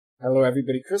Hello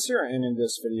everybody, Chris here, and in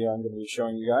this video I'm going to be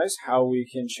showing you guys how we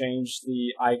can change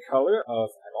the eye color of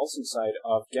eyeballs inside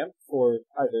of GIMP for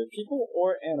either people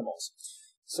or animals.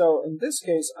 So in this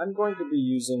case, I'm going to be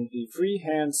using the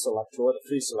freehand select tool, the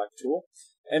free select tool,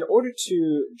 in order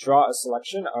to draw a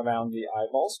selection around the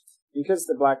eyeballs. Because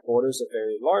the black borders are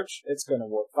very large, it's going to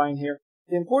work fine here.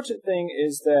 The important thing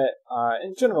is that,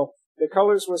 in general, the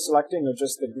colors we're selecting are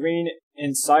just the green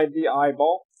inside the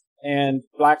eyeball, and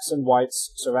blacks and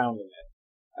whites surrounding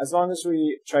it. As long as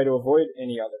we try to avoid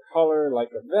any other color, like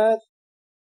a red,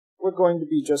 we're going to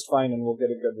be just fine and we'll get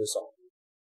a good result.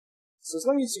 So as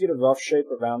long as you get a rough shape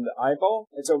around the eyeball,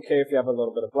 it's okay if you have a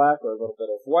little bit of black or a little bit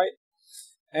of white.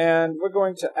 And we're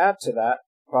going to add to that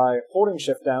by holding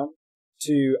Shift down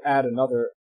to add another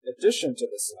addition to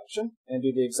the selection, and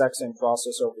do the exact same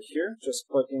process over here, just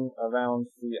clicking around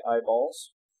the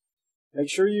eyeballs.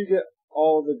 Make sure you get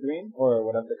all of the green, or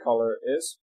whatever the color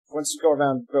is. Once you go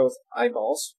around both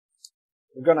eyeballs,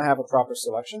 we're going to have a proper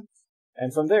selection.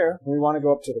 And from there, we want to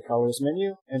go up to the Colors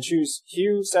menu and choose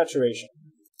Hue Saturation.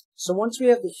 So once we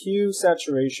have the Hue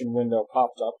Saturation window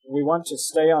popped up, we want to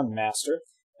stay on Master.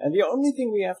 And the only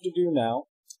thing we have to do now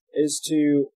is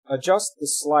to adjust the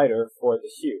slider for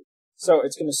the hue. So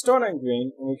it's going to start on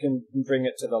green, and we can bring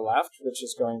it to the left, which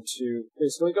is going to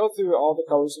basically go through all the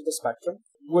colors of the spectrum.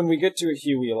 When we get to a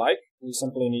hue we like, we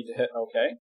simply need to hit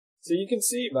OK. So you can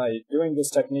see by doing this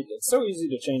technique, it's so easy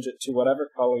to change it to whatever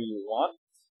color you want.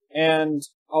 And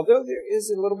although there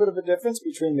is a little bit of a difference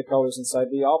between the colors inside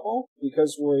the eyeball,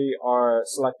 because we are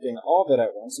selecting all of it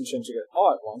at once and changing it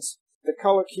all at once, the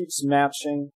color keeps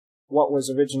matching what was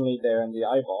originally there in the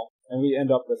eyeball, and we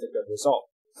end up with a good result.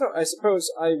 So I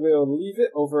suppose I will leave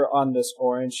it over on this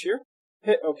orange here,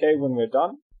 hit OK when we're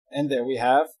done, and there we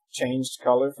have changed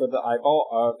color for the eyeball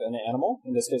of an animal,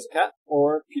 in this case a cat,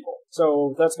 or people.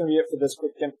 So that's going to be it for this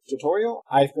quick GIMP tutorial.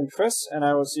 I've been Chris, and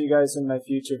I will see you guys in my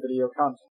future video content.